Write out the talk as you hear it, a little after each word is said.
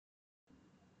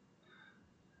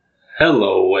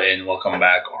Hello and welcome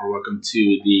back, or welcome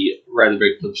to the Riley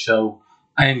Brakefield Show.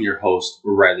 I am your host,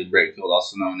 Riley Brakefield,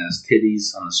 also known as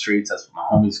Titties on the streets. That's what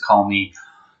my homies call me.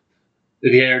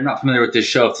 If you're not familiar with this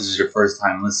show, if this is your first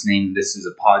time listening, this is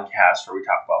a podcast where we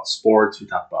talk about sports, we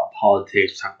talk about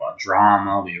politics, we talk about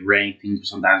drama, we rank things,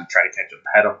 sometimes we try to catch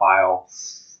a pedophile.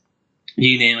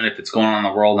 You name it, if it's going on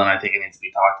in the world and I think it needs to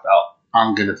be talked about,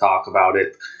 I'm going to talk about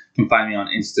it. You can find me on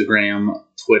Instagram,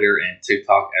 Twitter, and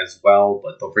TikTok as well.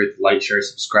 But don't forget to like, share,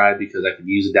 subscribe because I could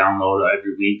use a download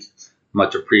every week.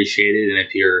 Much appreciated. And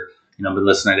if you're, been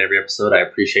listening to every episode, I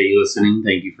appreciate you listening.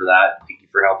 Thank you for that. Thank you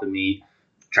for helping me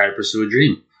try to pursue a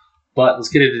dream. But let's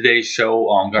get into today's show.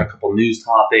 Got a couple news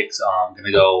topics. I'm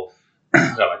gonna go.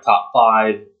 Got my top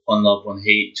 5. One love, one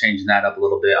hate. Changing that up a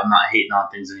little bit. I'm not hating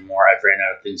on things anymore. I've ran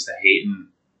out of things to hate, and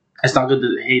it's not good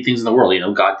to hate things in the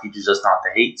world. God teaches us not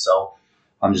to hate, so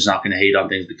I'm just not going to hate on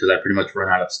things because I pretty much run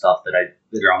out of stuff that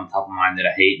are on the top of mind that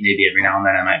I hate. Maybe every now and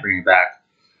then I might bring it back.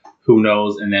 Who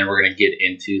knows? And then we're going to get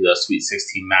into the Sweet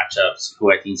 16 matchups,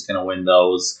 who I think is going to win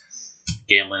those.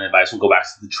 Gambling advice. We'll go back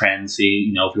to the trend,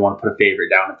 see, if you want to put a favorite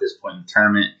down at this point in the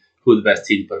tournament, who the best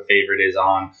team to put a favorite is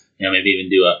on. Maybe even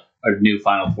do a new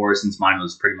Final Four since mine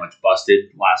was pretty much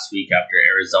busted last week after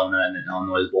Arizona and then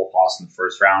Illinois both lost in the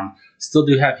first round. Still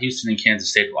do have Houston and Kansas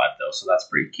State alive, though, so that's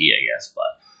pretty key, I guess. But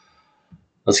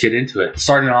let's get into it.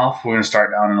 Starting off, we're going to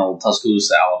start down in old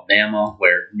Tuscaloosa, Alabama,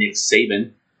 where Nick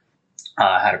Saban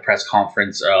had a press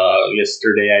conference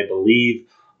yesterday, I believe,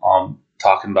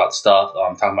 talking about stuff.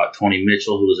 Talking about Tony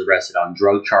Mitchell, who was arrested on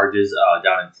drug charges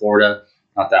down in Florida,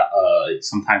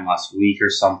 sometime last week or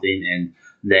something. And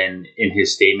then in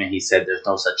his statement, he said there's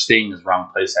no such thing as wrong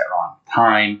place at wrong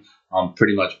time.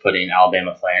 Pretty much putting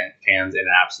Alabama fans in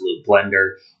an absolute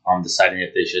blender, deciding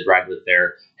if they should ride with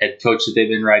their head coach that they've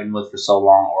been riding with for so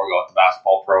long or go with the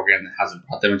basketball program that hasn't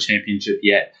brought them a championship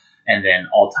yet. And then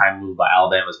all-time move by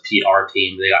Alabama's PR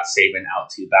team. They got Saban out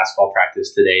to basketball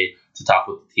practice today to talk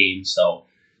with the team. So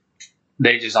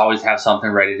they just always have something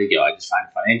ready to go. I just find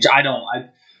it funny. And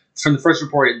from the first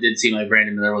report, it did seem like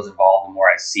Brandon Miller was involved. The more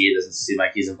I see it, doesn't seem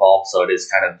like he's involved. So it is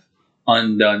kind of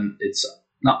undone. It's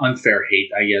not unfair hate,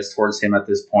 I guess, towards him at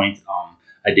this point.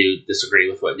 I do disagree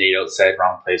with what Nato said,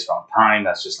 wrong place, wrong time.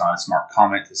 That's just not a smart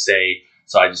comment to say.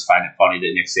 So I just find it funny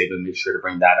that Nick Saban made sure to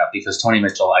bring that up because Tony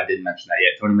Mitchell, I didn't mention that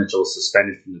yet. Tony Mitchell was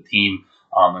suspended from the team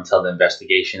until the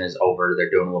investigation is over. They're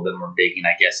doing a little bit more digging,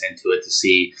 I guess, into it to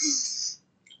see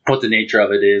what the nature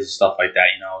of it is, stuff like that,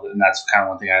 and that's kind of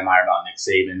one thing I admire about Nick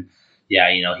Saban.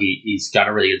 Yeah, he's got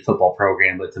a really good football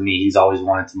program, but to me, he's always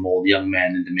wanted to mold young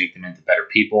men and to make them into better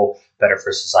people, better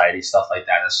for society, stuff like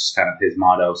that. That's just kind of his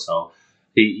motto. So,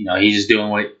 he's just doing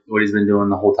what he's been doing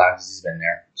the whole time since he's been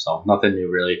there. So, nothing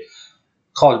new, really.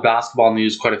 College basketball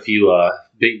news, quite a few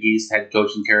Big East head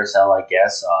coaching carousel, I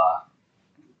guess.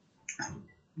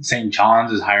 St.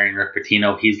 John's is hiring Rick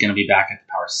Pitino. He's going to be back at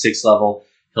the Power 6 level.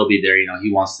 He'll be there.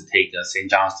 He wants to take St.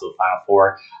 John's to a Final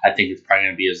Four. I think it's probably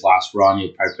going to be his last run.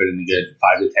 He'll probably put in a good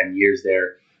 5 to 10 years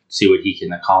there, see what he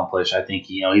can accomplish. I think,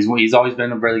 he's always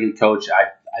been a really good coach.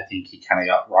 I think he kind of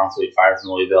got wrongfully fired from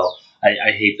Louisville.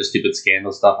 I hate the stupid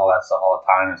scandal stuff, all that stuff all the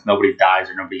time. If nobody dies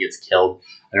or nobody gets killed,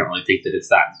 I don't really think that it's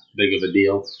that big of a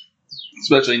deal,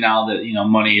 especially now that,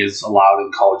 money is allowed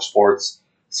in college sports.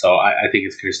 So I think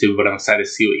it's kind of stupid, but I'm excited to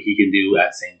see what he can do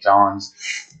at St. John's.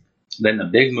 Then the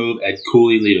big move, Ed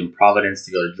Cooley leaving Providence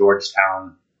to go to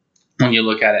Georgetown. When you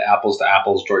look at it, apples to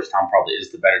apples, Georgetown probably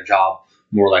is the better job,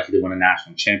 more likely to win a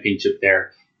national championship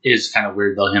there. It is kind of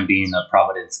weird, though, him being a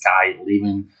Providence guy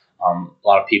leaving. A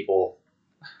lot of people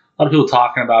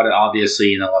talking about it.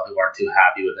 Obviously, a lot of people aren't too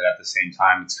happy with it at the same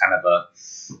time. It's kind of a,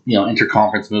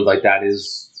 interconference move like that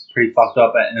is pretty fucked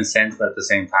up in a sense, but at the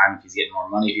same time, if he's getting more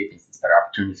money, if he thinks it's a better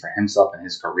opportunity for himself and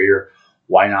his career,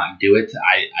 why not do it?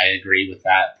 I agree with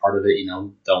that part of it.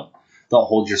 Don't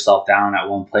hold yourself down at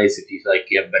one place. If you feel like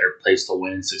you have a better place to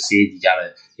win and succeed, you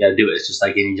gotta do it. It's just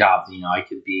like any job. I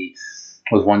could be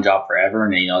with one job forever,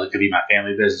 and it could be my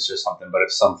family business or something. But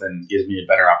if something gives me a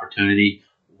better opportunity,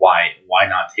 why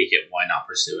not take it? Why not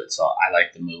pursue it? So I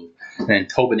like the move. And then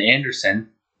Tobin Anderson,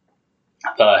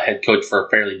 the head coach for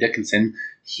Fairleigh Dickinson,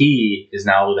 he is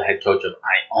now the head coach of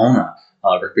Iona.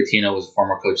 Rick Pitino was a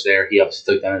former coach there. He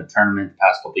obviously took them to the tournament the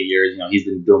past couple of years. He's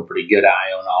been doing pretty good at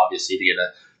Iona, obviously, to get a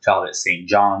job at St.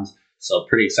 John's. So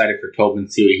pretty excited for Tobin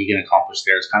to see what he can accomplish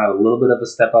there. It's kind of a little bit of a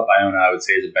step up. Iona, I would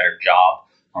say, is a better job,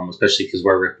 especially because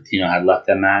where Rick Pitino had left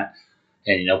them at.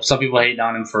 And, some people hate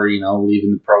on him for,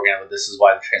 leaving the program, but this is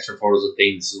why the transfer portal is a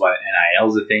thing. This is why NIL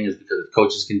is a thing, is because if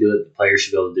coaches can do it, the players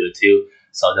should be able to do it too.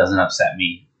 So it doesn't upset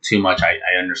me too much. I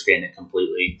understand it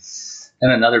completely.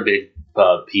 And another big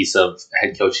piece of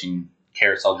head coaching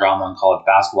carousel drama in college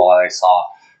basketball that I saw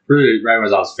really right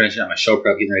as I was finishing up my show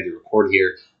prep, getting ready to record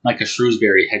here. Micah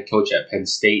Shrewsbury, head coach at Penn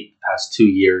State the past 2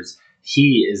 years,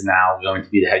 he is now going to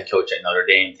be the head coach at Notre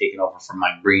Dame, taking over from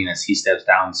Mike Breen as he steps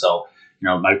down. So,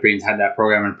 Mike Breen's had that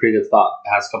program in a pretty good spot the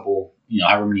past couple,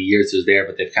 however many years he was there,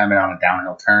 but they've kind of been on a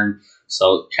downhill turn.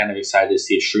 So kind of excited to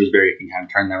see if Shrewsbury can kind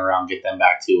of turn them around, get them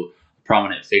back to a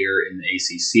prominent figure in the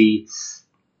ACC.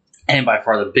 And by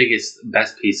far the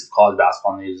best piece of college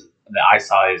basketball news that I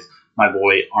saw is my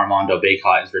boy Armando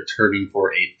Bacot is returning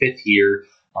for a 5th year.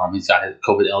 He's got his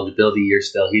COVID eligibility year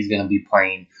still. He's going to be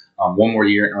playing one more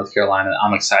year at North Carolina.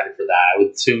 I'm excited for that. I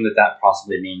would assume that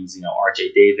possibly means,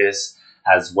 RJ Davis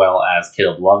as well as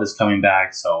Caleb Love is coming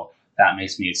back. So that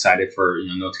makes me excited for,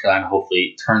 North Carolina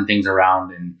hopefully turn things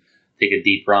around and take a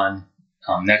deep run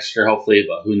next year, hopefully.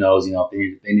 But who knows, if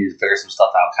they need to figure some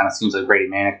stuff out. Kind of seems like Brady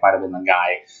Manick might have been the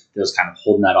guy that was kind of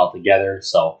holding that all together.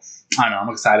 So I don't know. I'm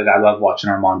excited. I love watching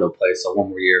Armando play. So one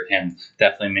more year of him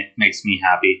definitely makes me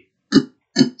happy.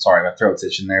 Sorry, my throat's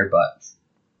itching there, but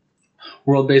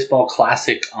World Baseball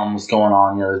Classic was going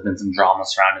on. There's been some drama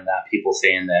surrounding that. People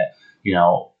saying that,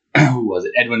 who was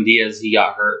it? Edwin Diaz, he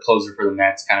got hurt, closer for the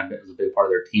Mets, kind of was a big part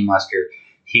of their team last year.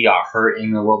 He got hurt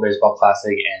in the World Baseball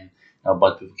Classic, and a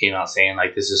bunch of people came out saying,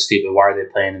 like, this is stupid. Why are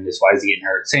they playing in this? Why is he getting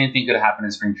hurt? Same thing could have happened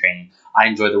in spring training. I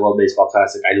enjoyed the World Baseball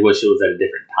Classic. I wish it was at a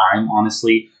different time,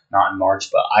 honestly, not in March,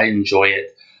 but I enjoy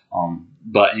it.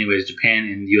 But anyways, Japan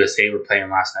and USA were playing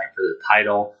last night for the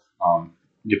title.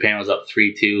 Japan was up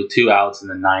 3-2, 2 outs in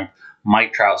the ninth.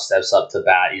 Mike Trout steps up to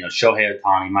bat. Shohei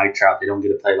Ohtani, Mike Trout, they don't get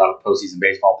to play a lot of postseason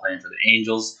baseball playing for the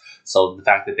Angels. So the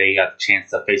fact that they got the chance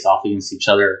to face off against each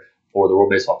other for the World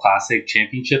Baseball Classic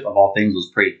championship, of all things, was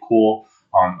pretty cool.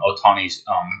 Ohtani's,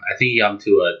 I think he got him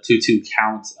to a 2-2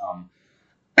 count.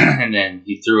 And then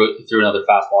he threw another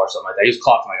fastball or something like that. He was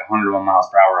clocking like 101 miles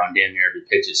per hour on damn near every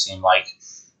pitch, it seemed like.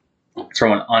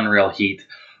 Throwing unreal heat,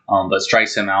 but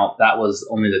strikes him out. That was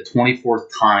only the 24th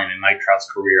time in Mike Trout's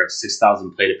career of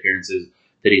 6,000 plate appearances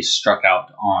that he struck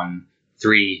out on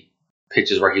 3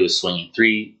 pitches where he was swinging.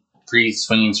 Three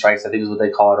swinging strikes, I think is what they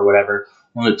call it or whatever.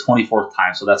 Only the 24th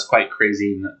time, so that's quite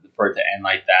crazy for it to end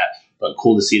like that. But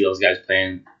cool to see those guys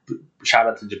playing. Shout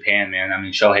out to Japan, man. I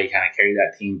mean, Shohei kind of carried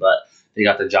that team, but they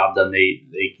got the job done. They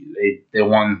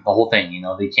won the whole thing.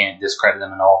 They can't discredit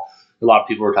them at all. A lot of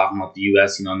people are talking about the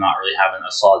U.S., not really having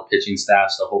a solid pitching staff.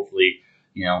 So hopefully,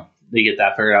 they get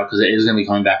that figured out because it is going to be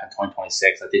coming back in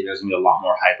 2026. I think there's going to be a lot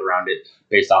more hype around it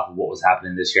based off of what was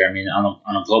happening this year. I mean,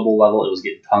 on a global level, it was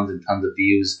getting tons and tons of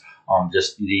views.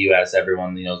 Just the U.S.,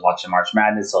 everyone, was watching March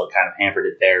Madness, so it kind of hampered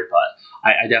it there. But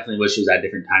I definitely wish it was at a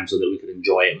different time so that we could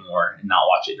enjoy it more and not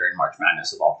watch it during March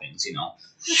Madness of all things,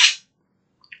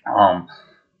 A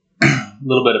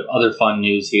little bit of other fun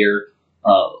news here.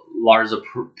 Larsa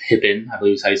Pippen, I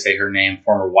believe is how you say her name,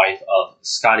 former wife of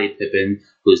Scottie Pippen,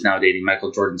 who is now dating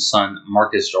Michael Jordan's son,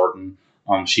 Marcus Jordan.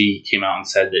 She came out and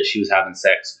said that she was having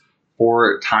sex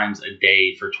 4 times a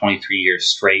day for 23 years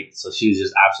straight. So she was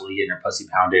just absolutely getting her pussy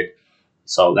pounded.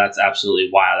 So that's absolutely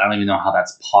wild. I don't even know how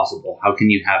that's possible. How can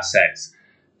you have sex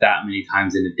that many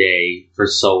times in a day for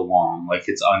so long? Like,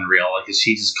 it's unreal. Like, is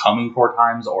she just coming 4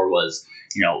 times, or was,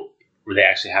 were they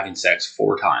actually having sex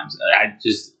 4 times?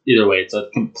 Either way, it's a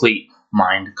complete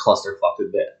mind clusterfuck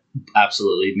a bit.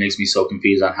 Absolutely makes me so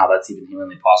confused on how that's even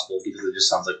humanly possible, because it just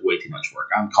sounds like way too much work.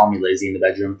 Call me lazy in the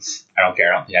bedroom. I don't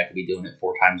care. I don't think I could be doing it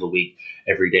 4 times a week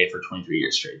every day for 23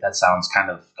 years straight. That sounds kind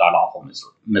of god-awful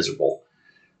miserable.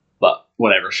 But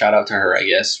whatever. Shout out to her, I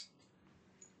guess.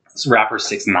 This rapper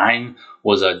 6ix9ine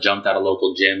was jumped at a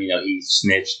local gym. He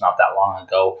snitched not that long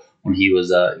ago when he was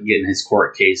getting his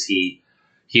court case.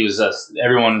 He was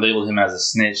everyone labeled him as a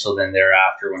snitch. So then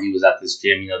thereafter, when he was at this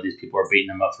gym, these people are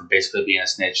beating him up for basically being a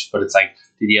snitch. But it's like,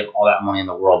 did you have all that money in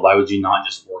the world? Why would you not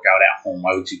just work out at home?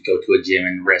 Why would you go to a gym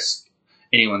and risk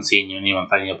anyone seeing you, anyone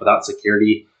finding you up without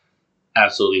security?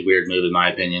 Absolutely weird move, in my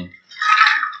opinion.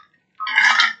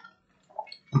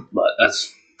 But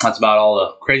that's about all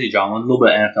the crazy drama. A little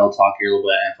bit of NFL talk here, a little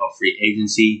bit of NFL free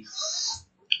agency.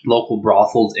 Local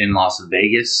brothels in Las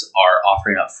Vegas are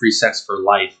offering up free sex for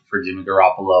life for Jimmy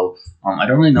Garoppolo. I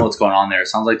don't really know what's going on there. It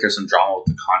sounds like there's some drama with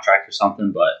the contract or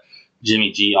something, but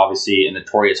Jimmy G, obviously a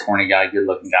notorious horny guy,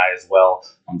 good-looking guy as well.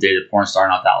 Dated a porn star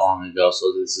not that long ago,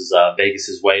 so this is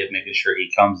Vegas's way of making sure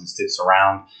he comes and sticks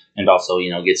around and also,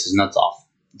 gets his nuts off.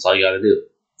 That's all you got to do.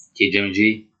 Okay, Jimmy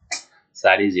G, it's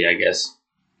that easy, I guess.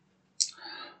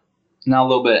 Now a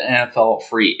little bit of NFL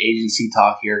free agency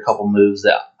talk here. A couple moves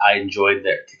that I enjoyed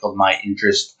that tickled my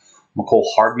interest. McCole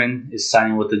Hardman is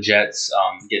signing with the Jets,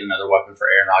 getting another weapon for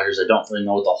Aaron Rodgers. I don't really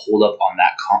know what the holdup on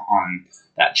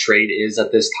that trade is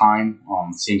at this time.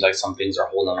 Seems like some things are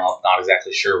holding up. Not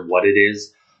exactly sure what it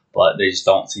is, but they just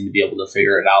don't seem to be able to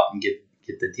figure it out and get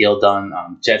the deal done.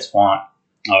 Jets want,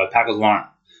 the Packers,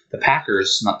 not the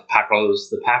Packers.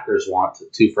 The Packers want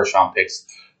 2 first-round picks.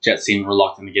 Jets seem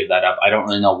reluctant to give that up. I don't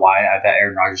really know why. I bet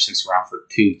Aaron Rodgers sticks around for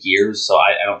 2 years, so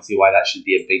I don't see why that should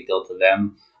be a big deal to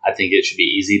them. I think it should be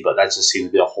easy, but that just seems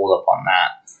to be a holdup on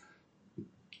that.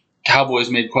 Cowboys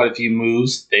made quite a few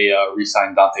moves. They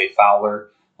re-signed Dante Fowler.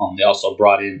 They also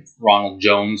brought in Ronald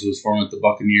Jones, who was formerly with the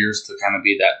Buccaneers, to kind of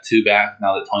be that 2-back.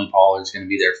 Now that Tony Pollard is going to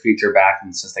be their feature back,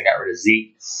 and since they got rid of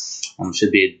Zeke,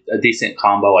 should be a decent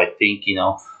combo, I think.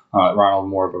 Ronald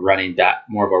more of a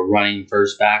running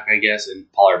first back, I guess,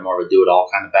 and Pollard more of a do-it-all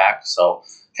kind of back. So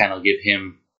kind of give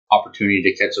him opportunity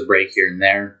to catch a break here and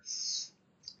there.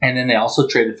 And then they also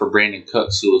traded for Brandon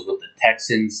Cooks, who was with the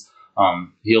Texans.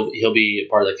 He'll be a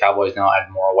part of the Cowboys now,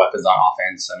 add more weapons on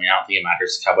offense. I don't think it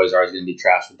matters. The Cowboys are always going to be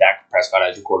trash with Dak Prescott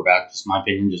as your quarterback. Just my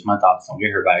opinion, just my thoughts. Don't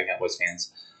get hurt by it, Cowboys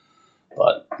fans.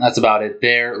 But that's about it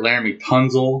there. Laramie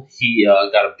Tunzel, he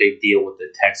got a big deal with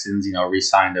the Texans,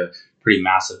 re-signed a pretty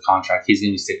massive contract. He's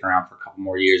going to be sticking around for a couple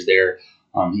more years there.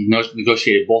 He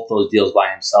negotiated both those deals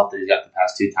by himself that he's got the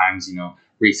past 2 times,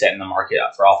 resetting the market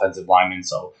for offensive linemen.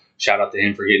 So shout out to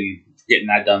him for getting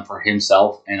that done for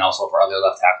himself and also for other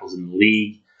left tackles in the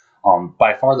league.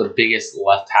 By far the biggest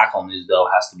left tackle news, though,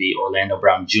 has to be Orlando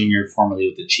Brown Jr., formerly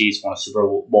with the Chiefs, won a Super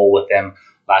Bowl with them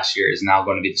last year, is now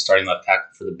going to be the starting left tackle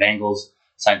for the Bengals.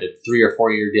 Signed a 3 or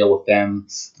 4 year deal with them.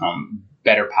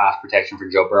 Better pass protection for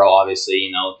Joe Burrow,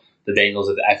 obviously. The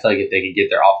Bengals, I feel like if they could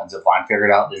get their offensive line figured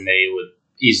out, then they would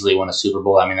easily win a Super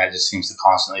Bowl. That just seems to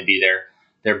constantly be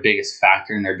their biggest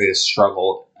factor and their biggest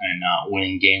struggle in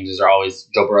winning games.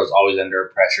 Joe Burrow's always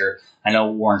under pressure. I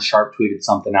know Warren Sharp tweeted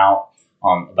something out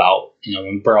about,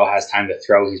 when Burrow has time to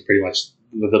throw, he's pretty much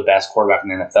the best quarterback in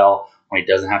the NFL. When he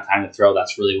doesn't have time to throw,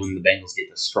 that's really when the Bengals get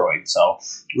destroyed. So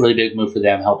really big move for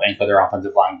them, help anchor their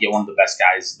offensive line, get one of the best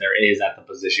guys there is at the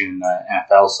position in the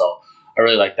NFL. So I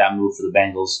really like that move for the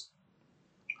Bengals.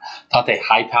 Dante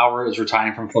Hightower is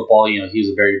retiring from football. He was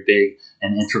a very big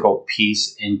and integral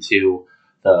piece into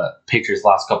the Patriots'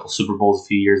 last couple Super Bowls a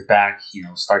few years back.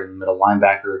 Started in middle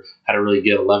linebacker, had a really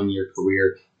good 11-year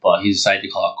career, but he decided to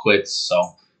call it quits. So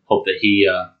hope that he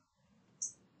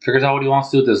figures out what he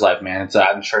wants to do with his life, man.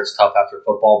 I'm sure it's tough after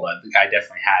football, but the guy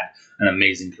definitely had an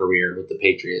amazing career with the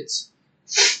Patriots.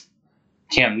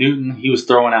 Cam Newton, he was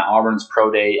throwing at Auburn's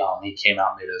pro day. He came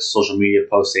out and made a social media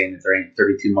post saying that there ain't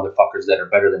 32 motherfuckers that are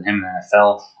better than him in the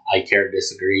NFL. I care to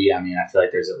disagree. I feel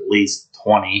like there's at least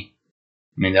 20.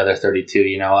 The other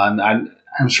 32,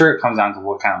 I'm sure it comes down to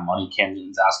what kind of money Cam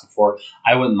Newton's asking for.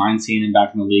 I wouldn't mind seeing him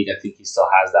back in the league. I think he still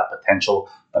has that potential,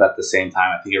 but at the same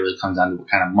time, I think it really comes down to what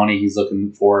kind of money he's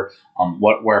looking for,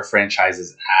 where a franchise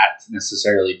is at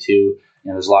necessarily too.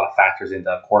 There's a lot of factors into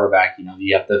a quarterback.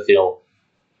 You have to feel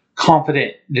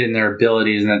confident in their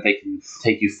abilities and that they can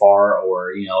take you far,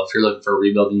 or if you're looking for a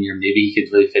rebuilding year, maybe he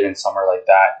could really fit in somewhere like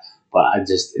that. But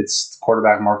it's the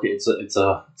quarterback market. It's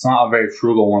not a very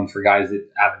frugal one for guys that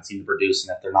haven't seen to produce,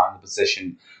 and if they're not in the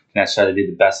position to necessarily be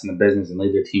the best in the business and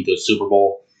lead their team to a Super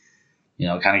Bowl,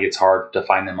 it kind of gets hard to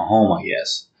find them a home, I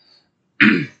guess.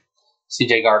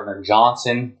 C.J.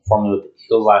 Gardner-Johnson, formerly with the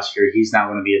Eagles last year, he's now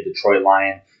going to be a Detroit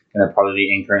Lion. Going to probably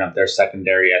be anchoring up their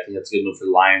secondary. I think that's a good move for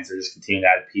the Lions. They're just continuing to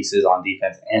add pieces on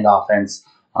defense and offense.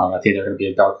 I think they're going to be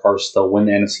a dark horse to win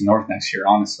the NFC North next year,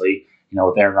 honestly.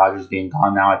 With Aaron Rodgers being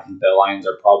gone now, I think the Lions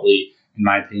are probably, in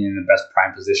my opinion, in the best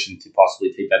prime position to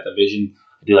possibly take that division.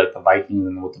 I do like the Vikings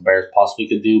and what the Bears possibly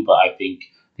could do, but I think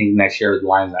next year the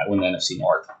Lions might win the NFC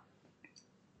North.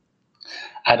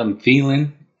 Adam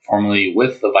Thielen, formerly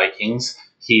with the Vikings,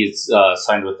 he's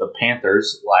signed with the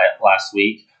Panthers last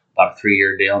week, about a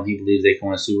 3-year deal, and he believes they can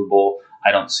win a Super Bowl.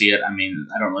 I don't see it. I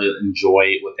don't really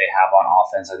enjoy what they have on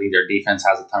offense. I think their defense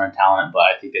has a ton of talent, but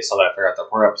I think they still got to figure out their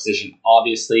quarterback position,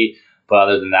 obviously. But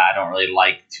other than that, I don't really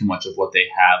like too much of what they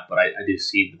have. But I do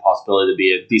see the possibility to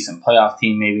be a decent playoff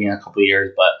team maybe in a couple of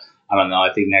years. But I don't know.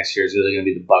 I think next year is really going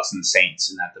to be the Bucs and the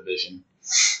Saints in that division.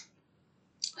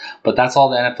 But that's all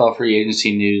the NFL free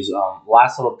agency news.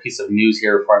 Last little piece of news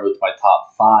here before I move to my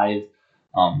top 5.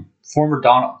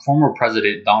 Former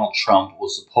President Donald Trump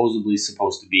was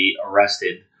supposed to be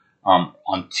arrested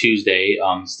on Tuesday.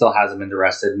 Still hasn't been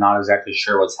arrested. Not exactly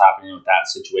sure what's happening with that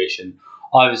situation.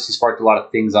 Obviously sparked a lot of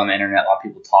things on the internet, a lot of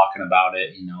people talking about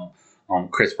it.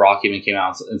 Chris Rock even came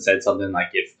out and said something like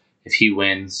if he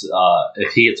wins,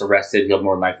 if he gets arrested, he'll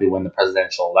more than likely win the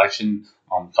presidential election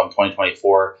come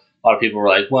 2024. A lot of people were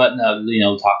like, what?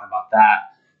 No, talking about that.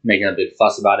 making a big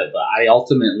fuss about it. But I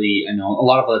ultimately, I know a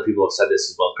lot of other people have said this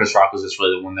as well. Chris Rock was just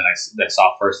really the one that I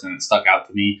saw first and it stuck out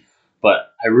to me.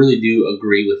 But I really do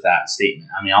agree with that statement.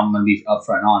 I mean, I'm going to be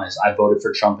upfront and honest. I voted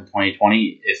for Trump in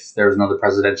 2020. If there was another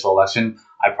presidential election,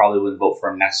 I probably wouldn't vote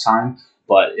for him next time.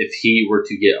 But if he were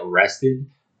to get arrested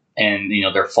and,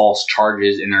 they're false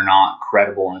charges and they're not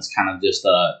credible and it's kind of just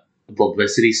a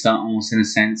publicity stunt almost in a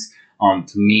sense,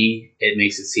 to me, it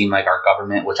makes it seem like our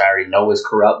government, which I already know is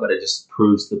corrupt, but it just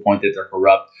proves the point that they're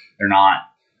corrupt. They're not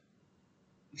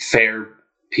fair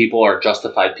people or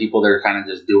justified people. They're kind of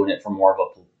just doing it for more of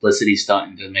a publicity stunt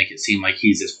and to make it seem like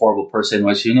he's this horrible person,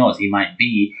 which who knows, he might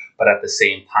be. But at the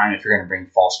same time, if you're going to bring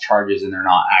false charges and they're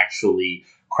not actually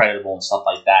credible and stuff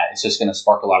like that, it's just going to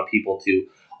spark a lot of people to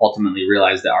ultimately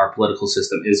realize that our political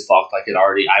system is fucked. Like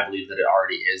I believe that it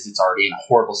already is. It's already in a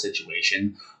horrible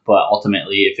situation. But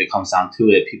ultimately, if it comes down to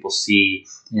it, people see,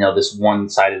 this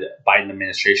one-sided Biden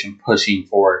administration pushing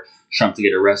for Trump to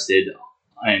get arrested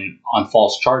and on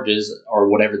false charges or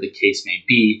whatever the case may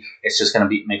be. It's just going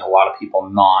to make a lot of people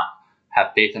not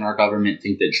have faith in our government,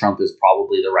 think that Trump is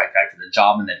probably the right guy for the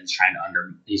job, and that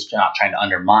he's not trying to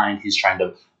undermine. He's trying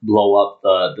to blow up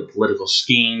the political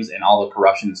schemes and all the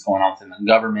corruption that's going on within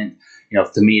the government.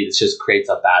 To me, it just creates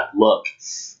a bad look.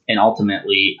 And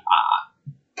ultimately,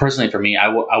 personally for me, I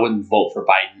wouldn't vote for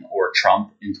Biden or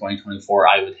Trump in 2024.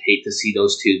 I would hate to see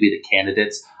those two be the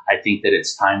candidates. I think that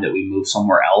it's time that we move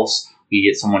somewhere else. We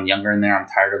get someone younger in there. I'm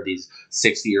tired of these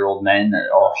 60-year-old men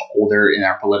or older in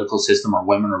our political system, or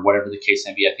women, or whatever the case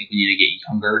may be. I think we need to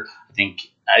get younger.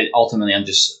 Ultimately, I'm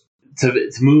just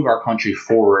to move our country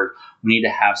forward. We need to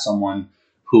have someone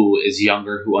who is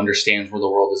younger, who understands where the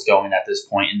world is going at this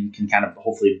point, and can kind of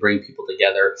hopefully bring people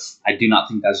together. I do not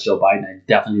think that's Joe Biden. I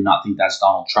definitely do not think that's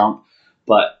Donald Trump.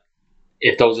 But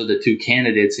if those are the two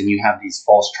candidates, and you have these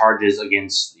false charges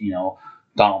against,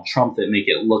 Donald Trump that make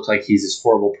it look like he's this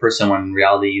horrible person when in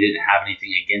reality you didn't have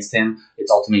anything against him, it's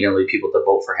ultimately going to lead people to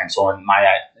vote for him. So in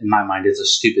my mind, it's a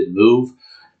stupid move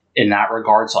in that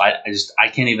regard. So I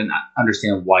can't even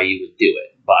understand why you would do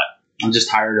it. But I'm just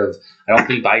tired of. I don't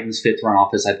think Biden's fit to run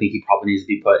office. I think he probably needs to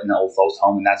be put in the old folks'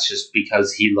 home, and that's just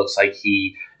because he looks like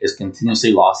he is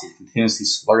continuously lost. He's continuously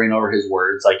slurring over his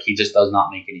words. Like, he just does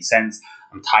not make any sense.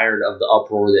 I'm tired of the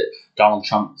uproar that Donald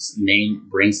Trump's name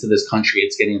brings to this country.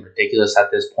 It's getting ridiculous at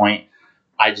this point.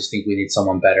 I just think we need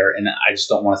someone better, and I just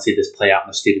don't want to see this play out in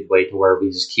a stupid way to where we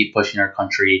just keep pushing our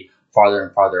country farther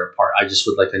and farther apart. I just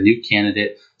would like a new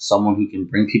candidate, someone who can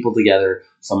bring people together,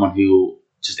 someone who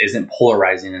just isn't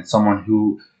polarizing, and someone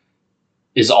who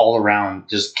is all around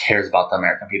just cares about the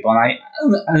American people. And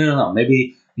I don't know,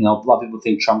 maybe, a lot of people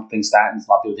think Trump thinks that, and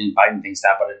a lot of people think Biden thinks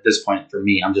that, but at this point, for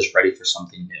me, I'm just ready for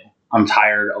something new. I'm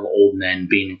tired of old men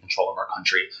being in control of our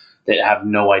country that have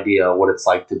no idea what it's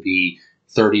like to be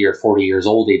 30 or 40 years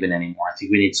old even anymore. I think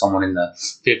we need someone in the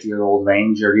 50-year-old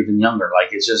range or even younger.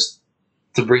 Like, it's just,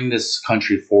 to bring this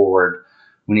country forward,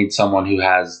 we need someone who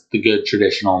has the good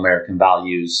traditional American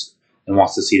values and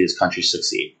wants to see this country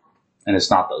succeed. And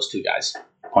it's not those two guys.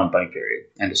 Point blank, period.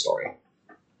 End of story.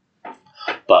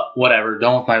 But whatever.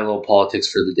 Done with my little politics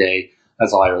for the day.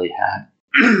 That's all I really had.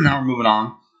 Now we're moving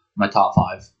on. My top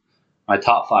five. My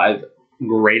top five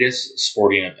greatest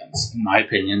sporting events. In my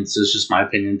opinion, this is just my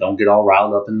opinion. Don't get all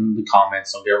riled up in the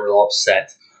comments. Don't get real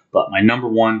upset. But my number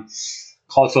one,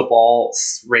 college football,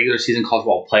 regular season college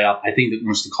football playoff. I think that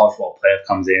once the college football playoff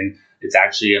comes in, it's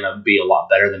actually going to be a lot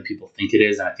better than people think it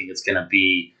is. And I think it's going to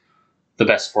be the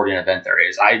best sporting event there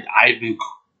is. I've been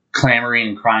clamoring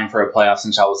and crying for a playoff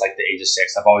since I was like the age of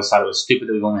 6. I've always thought it was stupid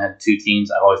that we've only had 2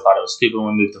 teams. I've always thought it was stupid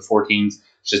when we moved to 4 teams.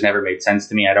 It just never made sense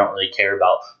to me. I don't really care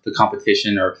about the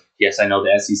competition, or yes, I know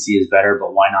the SEC is better,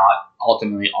 but why not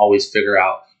ultimately always figure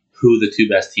out who the 2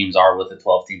 best teams are with a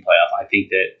 12-team playoff? I think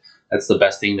that that's the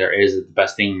best thing there is. It's the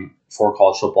best thing for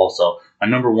college football. So my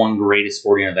number one greatest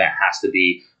sporting event has to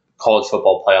be college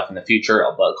football playoff in the future,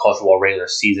 but college football regular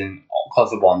season,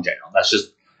 college football in general.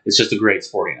 It's just a great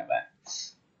sporting event.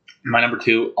 My number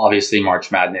 2, obviously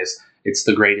March Madness. It's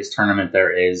the greatest tournament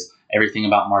there is. Everything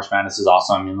about March Madness is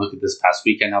awesome. I mean, look at this past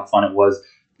weekend, how fun it was.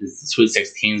 The Sweet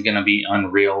 16 is going to be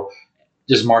unreal.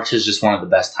 Just March is just one of the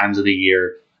best times of the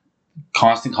year.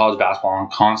 Constant college basketball,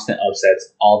 constant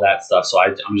upsets, all that stuff. So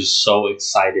I'm just so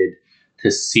excited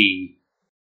to see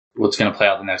what's going to play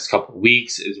out the next couple of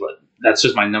weeks. That's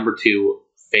just my number 2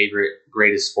 favorite,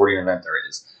 greatest sporting event there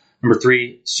is. Number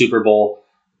 3, Super Bowl.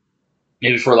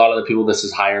 Maybe for a lot of other people this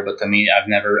is higher, but to me, I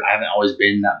haven't always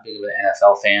been that big of an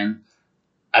NFL fan.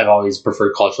 I've always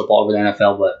preferred college football over the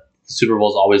NFL, but the Super Bowl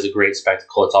is always a great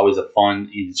spectacle. It's always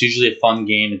it's usually a fun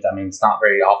game. It's not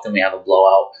very often we have a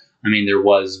blowout. I mean, there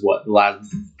was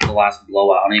the the last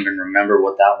blowout? I don't even remember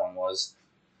what that one was.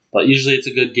 But usually it's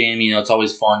a good game. It's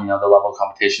always fun. The level of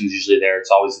competition is usually there.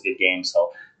 It's always a good game.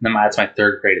 So that's my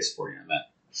third greatest sporting event.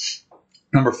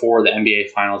 Number 4, the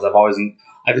NBA Finals.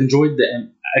 I've enjoyed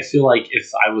I feel like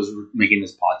if I was making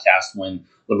this podcast when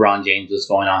LeBron James was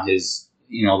going on his,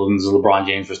 when it was LeBron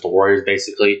James versus the Warriors,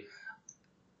 basically,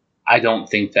 I don't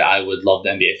think that I would love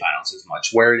the NBA Finals as much.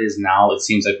 Where it is now, it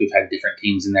seems like we've had different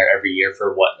teams in there every year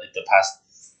for the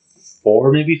past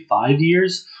 4, maybe 5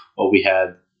 years. Well, we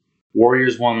had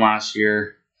Warriors won last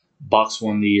year, Bucks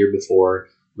won the year before,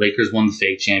 Lakers won the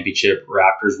fake championship,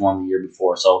 Raptors won the year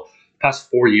before. So the past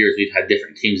 4 years, we've had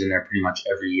different teams in there pretty much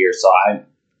every year. So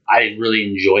I really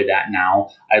enjoy that now.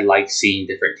 I like seeing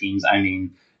different teams. I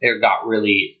mean, it got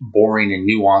really boring and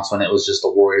nuanced when it was just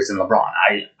the Warriors and LeBron.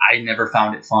 I never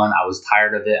found it fun. I was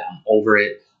tired of it. I'm over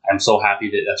it. I'm so happy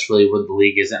that that's really what the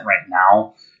league isn't right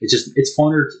now. It's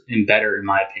funner and better, in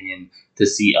my opinion, to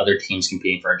see other teams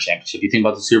competing for a championship. You think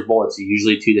about the Super Bowl, it's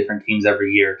usually 2 different teams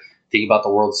every year. Think about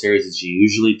the World Series, it's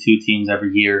usually 2 teams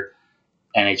every year.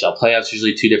 NHL playoffs,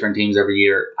 usually 2 different teams every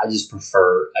year. I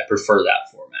prefer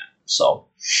that format. So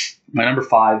my number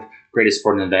 5 greatest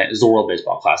sporting event is the World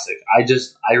Baseball Classic.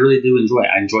 I really do enjoy it.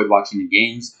 I enjoyed watching the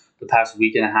games the past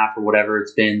week and a half or whatever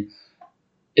it's been.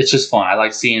 It's just fun. I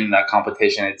like seeing that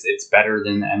competition. It's better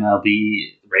than the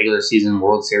MLB regular season,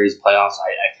 World Series, playoffs.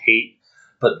 I hate,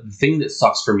 but the thing that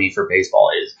sucks for me for baseball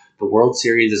is the World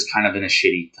Series is kind of in a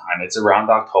shitty time. It's around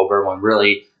October when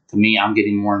really, to me, I'm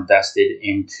getting more invested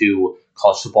into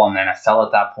college football and the NFL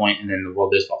at that point, and then the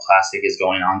World Baseball Classic is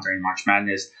going on during March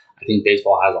Madness. I think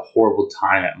baseball has a horrible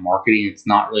time at marketing. It's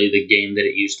not really the game that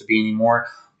it used to be anymore,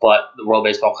 but the World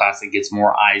Baseball Classic gets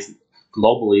more eyes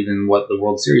globally than what the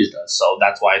World Series does. So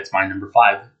that's why it's my number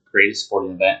 5 greatest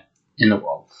sporting event in the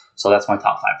world. So that's my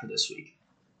top 5 for this week.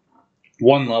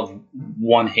 One love,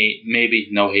 one hate, maybe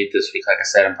no hate this week. Like I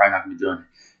said, I'm probably not going to be doing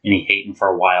any hating for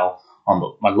a while.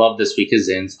 My love this week is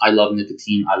Zins. I love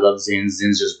nicotine. I love Zins.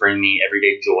 Zins just bring me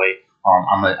everyday joy.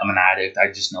 I'm an addict.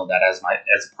 I just know that as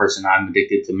a person, I'm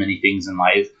addicted to many things in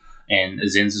life. And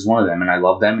Zins is one of them, and I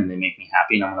love them, and they make me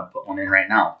happy, and I'm going to put one in right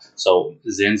now. So,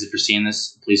 Zins, if you're seeing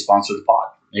this, please sponsor the pod.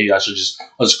 Maybe I'll just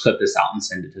clip this out and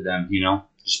send it to them,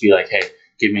 Just be like, hey,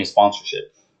 give me a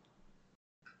sponsorship.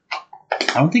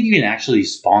 I don't think you can actually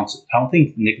sponsor. I don't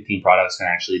think nicotine products can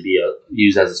actually be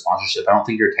used as a sponsorship. I don't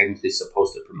think you're technically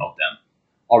supposed to promote them.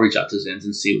 I'll reach out to Zins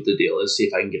and see what the deal is, see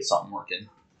if I can get something working.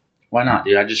 Why not,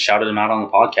 dude? I just shouted them out on the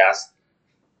podcast.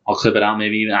 I'll clip it out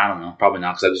maybe even, I don't know, probably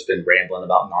not because I've just been rambling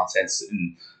about nonsense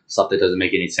and stuff that doesn't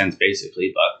make any sense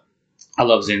basically, but I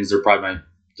love Zins.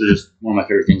 They're just one of my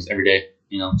favorite things every day.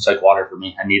 It's like water for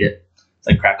me. I need it. It's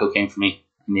like crack cocaine for me.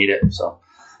 I need it. So,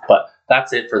 but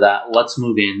that's it for that. Let's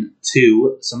move in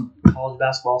to some college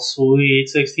basketball Sweet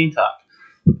 16 talk.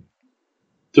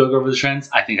 Do I go over the trends?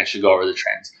 I think I should go over the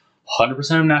trends.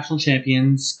 100% of national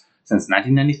champions since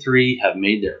 1993 have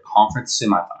made their conference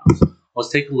semifinals. Let's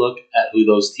take a look at who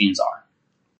those teams are.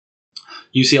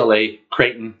 UCLA,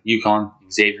 Creighton, UConn,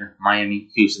 Xavier, Miami,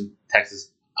 Houston,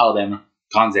 Texas, Alabama,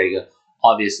 Gonzaga,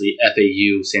 obviously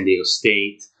FAU, San Diego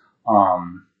State,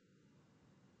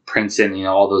 Princeton,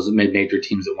 all those mid-major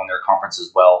teams that won their conference as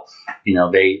well.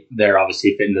 They're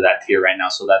obviously fit into that tier right now,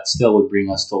 so that still would bring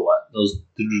us to what? Those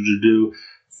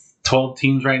 12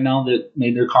 teams right now that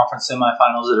made their conference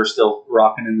semifinals that are still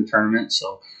rocking in the tournament,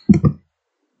 so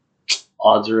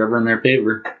odds are ever in their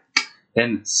favor.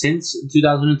 Then, since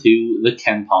 2002, the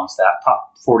Ken Pom stat,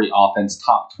 top 40 offense,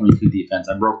 top 22 defense.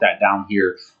 I broke that down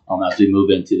here as we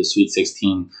move into the Sweet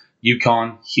 16.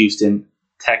 UConn, Houston,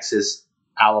 Texas,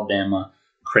 Alabama,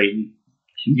 Creighton,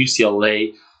 and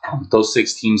UCLA. Those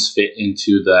 6 teams fit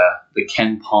into the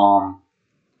Ken Pom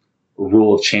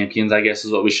rule of champions, I guess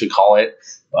is what we should call it.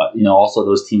 But, also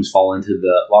those teams fall into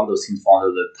a lot of those teams fall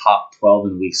into the top 12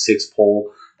 in Week 6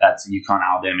 poll. That's UConn,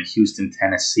 Alabama, Houston,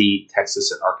 Tennessee,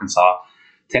 Texas, and Arkansas.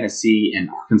 Tennessee and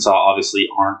Arkansas obviously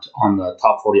aren't on the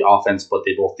top 40 offense, but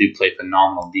they both do play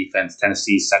phenomenal defense.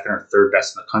 Tennessee's second or third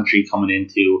best in the country coming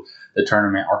into the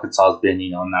tournament. Arkansas has been,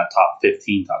 in that top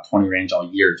 15, top 20 range all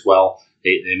year as well.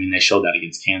 They showed that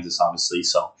against Kansas, obviously.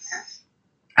 So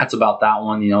that's about that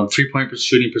one. 3-point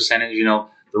shooting percentage,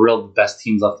 the real best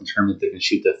teams left in the tournament that can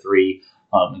shoot the 3.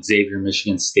 Xavier,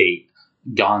 Michigan State,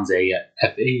 Gonzaga,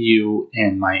 FAU,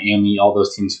 and Miami. All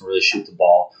those teams can really shoot the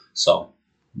ball. So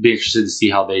be interested to see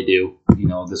how they do,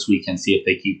 this weekend, see if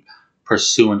they keep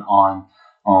pursuing on.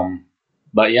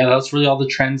 But yeah, that's really all the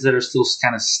trends that are still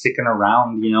kind of sticking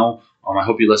around, I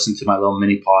hope you listened to my little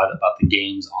mini pod about the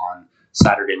games on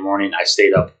Saturday morning. I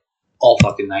stayed up all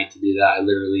fucking night to do that. I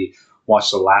literally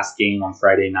watched the last game on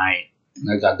Friday night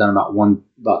I got done about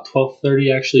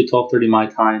 12:30 actually, 12:30 my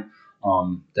time.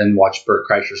 Then watched Bert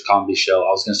Kreischer's comedy show.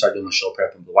 I was gonna start doing my show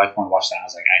prep, and the wife wanted to watch that. I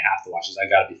was like, I have to watch this. I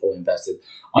gotta be fully invested.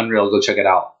 Unreal, go check it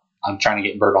out. I'm trying to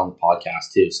get Bert on the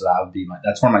podcast too, so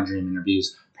that's one of my dream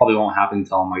interviews. Probably won't happen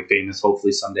until I'm like famous.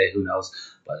 Hopefully someday, who knows?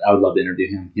 But I would love to interview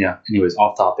him. Yeah. Anyways,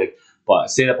 off topic. But I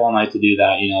stayed up all night to do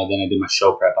that. Then I did my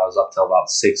show prep. I was up till about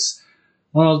 6.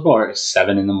 Well, it was about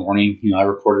 7 in the morning. I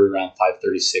recorded around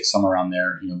 5:36, somewhere around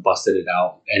there. Busted it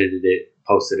out, edited it,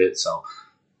 posted it. So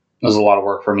it was a lot of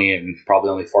work for me, and probably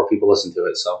only 4 people listened to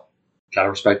it. So gotta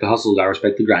respect the hustle, gotta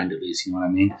respect the grind at least. You know what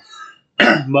I mean?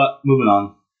 But moving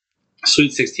on,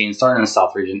 Sweet 16, starting in the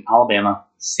South region, Alabama,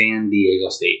 San Diego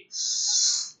State.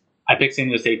 I picked San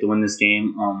Diego State to win this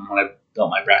game when I built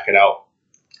my bracket out.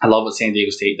 I love what San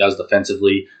Diego State does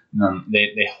defensively.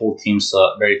 They hold teams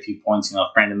to very few points. If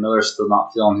Brandon Miller's still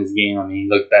not feeling his game. I mean, he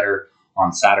looked better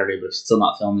on Saturday, but still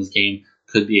not feeling his game.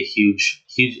 Could be a huge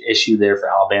issue there for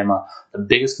Alabama. The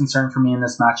biggest concern for me in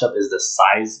this matchup is the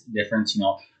size difference.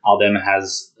 Alabama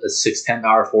has a 6'10"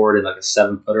 power forward and like a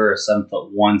 7-footer or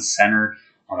 7'1" center.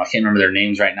 I can't remember their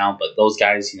names right now, but those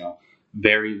guys,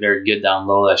 very, very good down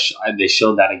low. They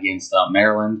showed that against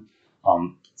Maryland.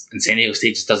 And San Diego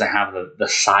State just doesn't have the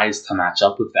size to match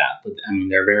up with that. But I mean,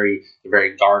 they're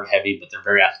very guard heavy, but they're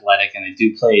very athletic, and they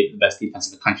do play the best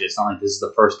defense in the country. It's not like this is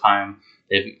the first time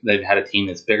they've had a team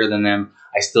that's bigger than them.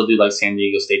 I still do like San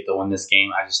Diego State to win this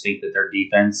game. I just think that their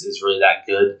defense is really that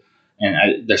good,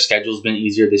 and their schedule's been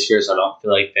easier this year, so I don't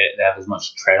feel like they have as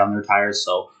much tread on their tires.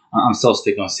 So I'm still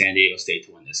sticking with San Diego State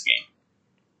to win this game.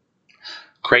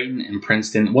 Creighton and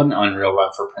Princeton. What an unreal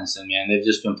run for Princeton, man. They've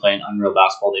just been playing unreal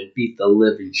basketball. They beat the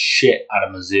living shit out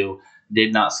of Mizzou.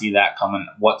 Did not see that coming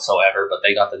whatsoever, but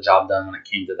they got the job done when it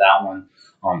came to that one.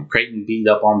 Creighton beat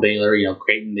up on Baylor.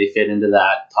 Creighton, they fit into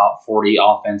that top 40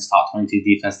 offense, top 22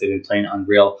 defense. They've been playing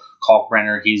unreal.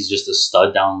 Kalkbrenner, he's just a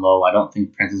stud down low. I don't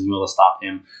think Princeton's going to be able to stop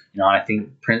him. And I think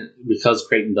because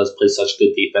Creighton does play such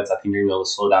good defense, I think they're going to be able to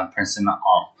slow down Princeton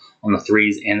on the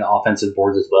threes and the offensive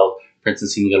boards as well. Princeton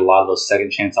seemed to get a lot of those second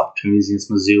chance opportunities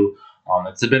against Mizzou.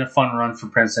 It's been a fun run for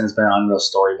Princeton. It's been an unreal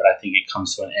story, but I think it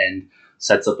comes to an end.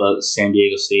 Sets up a San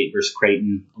Diego State versus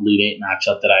Creighton Elite 8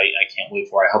 matchup that I can't wait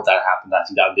for. I hope that happens. I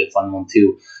think that would be a fun one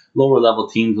too. Lower level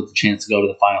teams with the chance to go to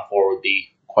the Final Four would be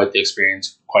quite the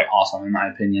experience. Quite awesome in my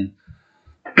opinion.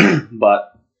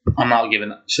 But I'm not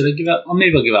giving. Should I give out?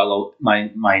 Maybe I'll give out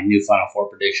my new Final Four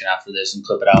prediction after this and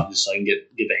clip it out just so I can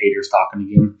get the haters talking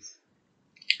again.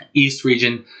 East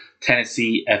region.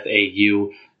 Tennessee,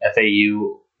 FAU.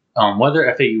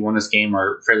 Whether FAU won this game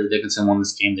or Fairleigh Dickinson won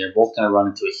this game, they're both going to run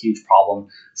into a huge problem,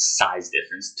 size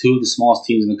difference. 2 of the smallest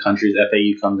teams in the country.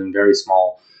 FAU comes in very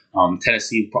small.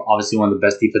 Tennessee, obviously one of the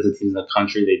best defensive teams in the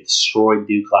country. They destroyed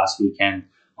Duke last weekend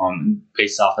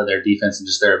based off of their defense and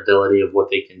just their ability of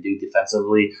what they can do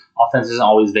defensively. Offense isn't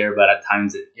always there, but at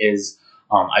times it is.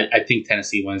 I think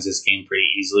Tennessee wins this game pretty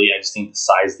easily. I just think the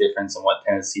size difference and what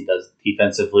Tennessee does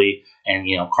defensively, and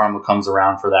Karma comes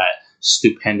around for that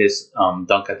stupendous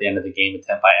dunk at the end of the game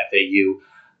attempt by FAU.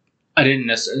 I didn't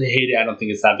necessarily hate it. I don't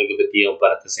think it's that big of a deal,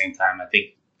 but at the same time, I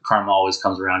think Karma always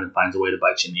comes around and finds a way to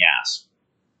bite you in the ass.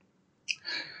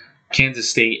 Kansas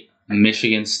State,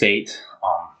 Michigan State.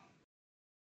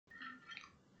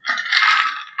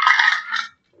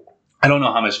 I don't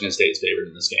know how Michigan State is favored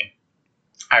in this game.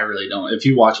 I really don't. If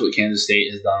you watch what Kansas State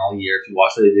has done all year, if you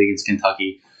watch what they did against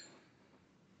Kentucky,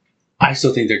 I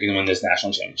still think they're going to win this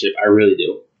national championship. I really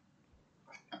do.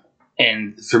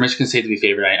 And for Michigan State to be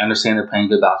favored, I understand they're playing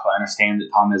good basketball. I understand that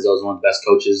Tom Izzo is one of the best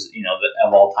coaches,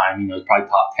 of all time. He's probably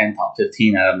top 10, top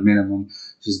 15 at a minimum.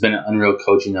 He's been an unreal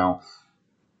coach,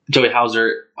 Joey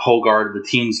Hauser, Hogard, the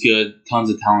team's good, tons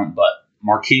of talent, but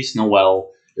Marquise Noel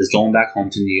is going back home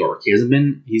to New York. He's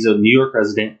a New York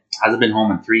resident, hasn't been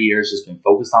home in 3 years, just been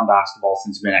focused on basketball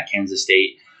since he's been at Kansas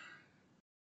State.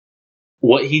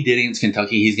 What he did against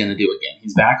Kentucky, he's going to do again.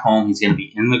 He's back home. He's going to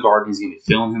be in the Garden. He's going to be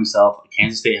feeling himself.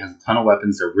 Kansas State has a ton of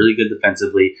weapons. They're really good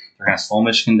defensively. They're going to slow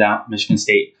Michigan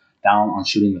State down on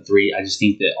shooting the three. I just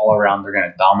think that all around they're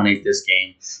going to dominate this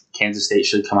game. Kansas State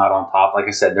should come out on top. Like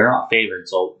I said, they're not favored,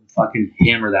 so fucking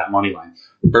hammer that money line.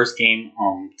 First game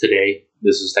today.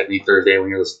 This is technically Thursday when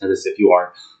you're listening to this, if you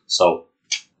are. So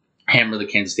hammer the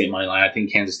Kansas State money line. I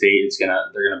think Kansas State they're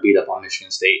gonna beat up on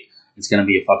Michigan State. It's gonna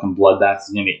be a fucking bloodbath.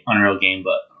 It's gonna be an unreal game,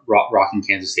 but rocking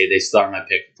Kansas State. They still are my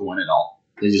pick to win it all.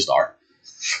 They just are.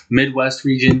 Midwest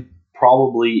region,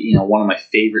 probably one of my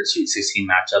favorite Sweet 16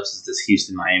 matchups is this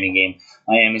Houston-Miami game.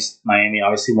 Miami,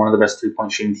 obviously one of the best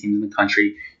 3-point shooting teams in the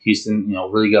country. Houston,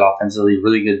 really good offensively,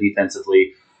 really good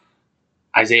defensively.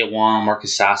 Isaiah Wong,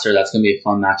 Marcus Sasser, that's going to be a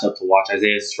fun matchup to watch.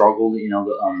 Isaiah struggled,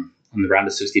 in the round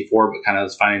of 64, but kind of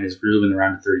was finding his groove in the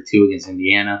round of 32 against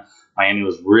Indiana. Miami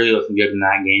was really looking good in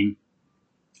that game.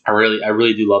 I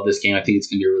really do love this game. I think it's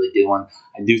going to be a really good one.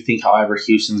 I do think, however,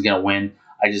 Houston's going to win.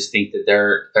 I just think that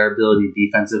their ability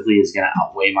defensively is going to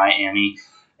outweigh Miami.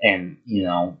 And,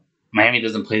 Miami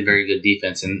doesn't play very good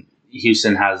defense, and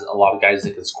Houston has a lot of guys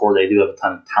that can score. They do have a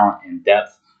ton of talent and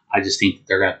depth. I just think that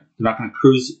they're not going to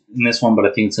cruise in this one, but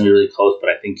I think it's going to be really close. But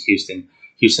I think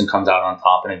Houston comes out on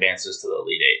top and advances to the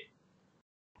Elite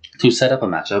Eight. To set up a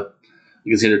matchup,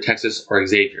 you can see either Texas or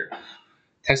Xavier.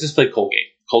 Texas played Colgate.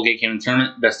 Colgate came in the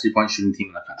tournament, best 3-point shooting team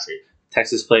in the country.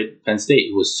 Texas played Penn State,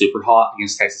 who was super hot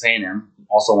against Texas A&M,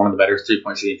 also one of the better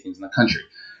 3-point shooting teams in the country.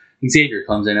 Xavier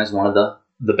comes in as one of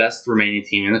the best remaining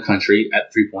team in the country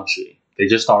at 3-point shooting. They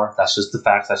just are. That's just the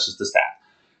facts. That's just the stat.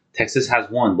 Texas has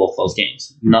won both those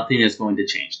games. Nothing is going to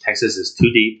change. Texas is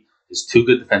too deep, is too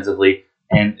good defensively,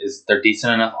 and they're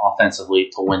decent enough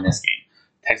offensively to win this game.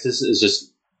 Texas is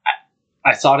just.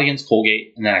 I saw it against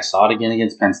Colgate, and then I saw it again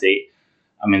against Penn State.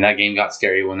 I mean, that game got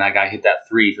scary when that guy hit that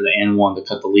 3 for the N1 to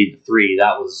cut the lead to 3.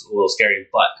 That was a little scary,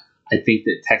 but I think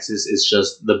that Texas is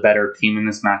just the better team in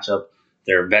this matchup.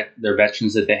 Their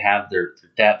veterans that they have, their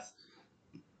depth,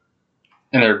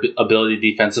 and their ability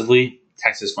defensively.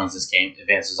 Texas wins this game,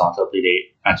 advances on to Elite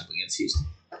Eight matchup against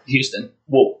Houston.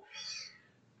 Whoa.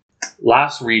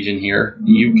 Last region here,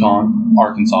 UConn,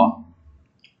 Arkansas.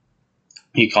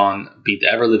 UConn beat the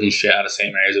ever-living shit out of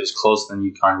St. Mary's. It was close, then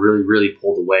UConn really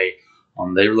pulled away.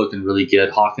 They were looking really good.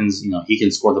 Hawkins, he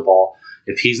can score the ball.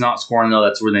 If he's not scoring, though,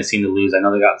 that's where they seem to lose. I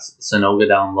know they got Sanogo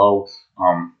down low.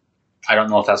 I don't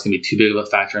know if that's going to be too big of a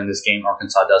factor in this game.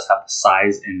 Arkansas does have the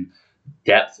size and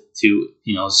depth to,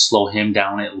 slow him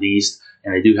down at least.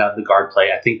 And they do have the guard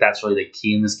play. I think that's really the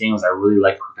key in this game is I really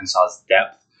like Arkansas's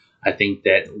depth. I think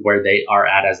that where they are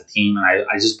at as a team, and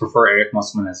I just prefer Eric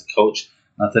Musselman as a coach.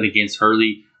 Nothing against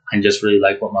Hurley. I just really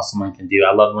like what Musselman can do.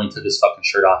 I love when he took his fucking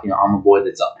shirt off. I'm a boy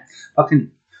that's up.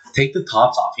 Fucking take the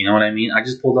tops off. You know what I mean? I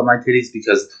just pulled up my titties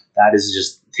because that is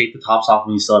just take the tops off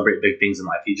when you celebrate big things in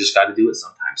life. You just got to do it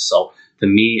sometimes. So to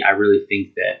me, I really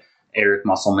think that Eric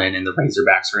Musselman and the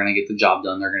Razorbacks are going to get the job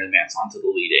done. They're going to advance on to the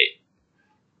Elite Eight.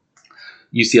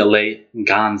 UCLA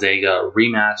Gonzaga,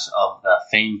 rematch of the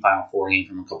famed Final Four game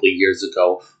from a couple of years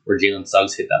ago where Jalen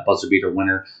Suggs hit that buzzer beater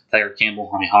winner. Tiger Campbell,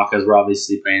 Jaime Hawkes were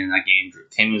obviously playing in that game. Drew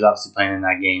Timme was obviously playing in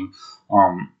that game.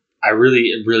 I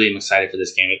really am excited for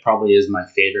this game. It probably is my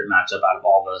favorite matchup out of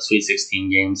all the Sweet 16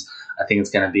 games. I think it's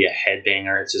going to be a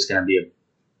headbanger. It's just going to be an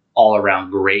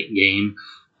all-around great game.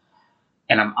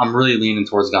 And I'm really leaning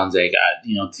towards Gonzaga.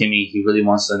 Timme, he really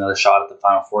wants another shot at the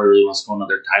Final Four. He really wants to go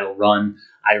another title run.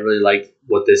 I really like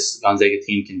what this Gonzaga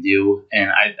team can do. And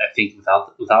I think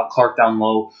without Clark down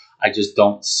low, I just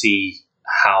don't see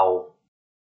how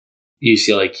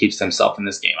UCLA keeps themselves in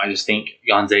this game. I just think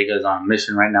Gonzaga is on a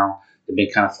mission right now. They've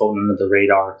been kind of floating under the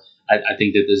radar. I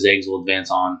think that the Zags will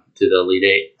advance on to the Elite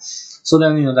Eight. So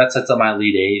then, that sets up my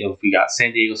Elite Eight. If we got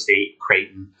San Diego State,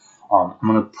 Creighton. I'm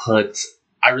going to put...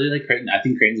 I really like Creighton. I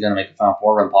think Creighton's going to make a Final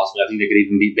Four run possibly. I think they could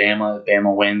even beat Bama if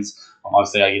Bama wins.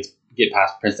 Obviously, I get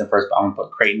past Princeton first, but I'm going to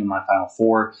put Creighton in my Final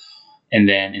Four. And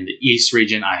then in the East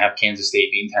region, I have Kansas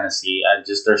State beating Tennessee.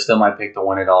 They're still my pick to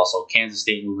win it all. So Kansas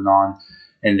State moving on.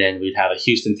 And then we'd have a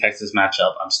Houston-Texas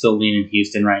matchup. I'm still leaning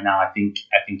Houston right now. I think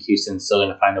Houston's still going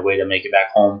to find a way to make it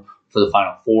back home for the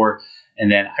Final Four.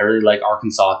 And then I really like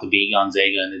Arkansas to beat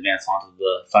Gonzaga and advance on to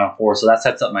the Final Four. So that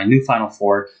sets up my new Final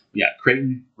Four. We got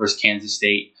Creighton versus Kansas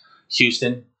State,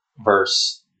 Houston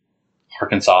versus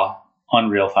Arkansas.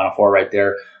 Unreal Final Four right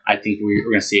there. I think we're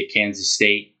going to see a Kansas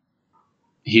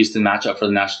State-Houston matchup for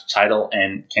the national title,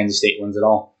 and Kansas State wins it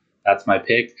all. That's my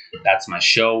pick. That's my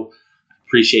show.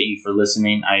 Appreciate you for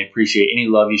listening. I appreciate any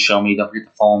love you show me. Don't forget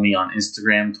to follow me on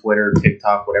Instagram, Twitter,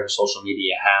 TikTok, whatever social media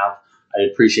you have. I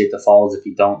appreciate the follows. If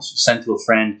you don't, send to a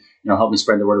friend. Help me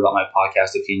spread the word about my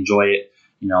podcast. If you enjoy it,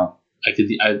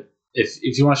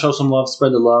 if you want to show some love,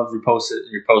 spread the love. Repost it.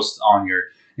 Repost on your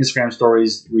Instagram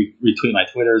stories. Retweet my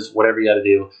Twitters. Whatever you got to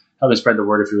do. Help me spread the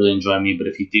word if you really enjoy me. But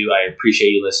if you do, I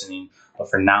appreciate you listening. But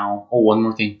for now, one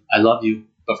more thing. I love you.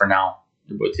 But for now,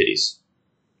 your boy Titties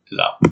is out.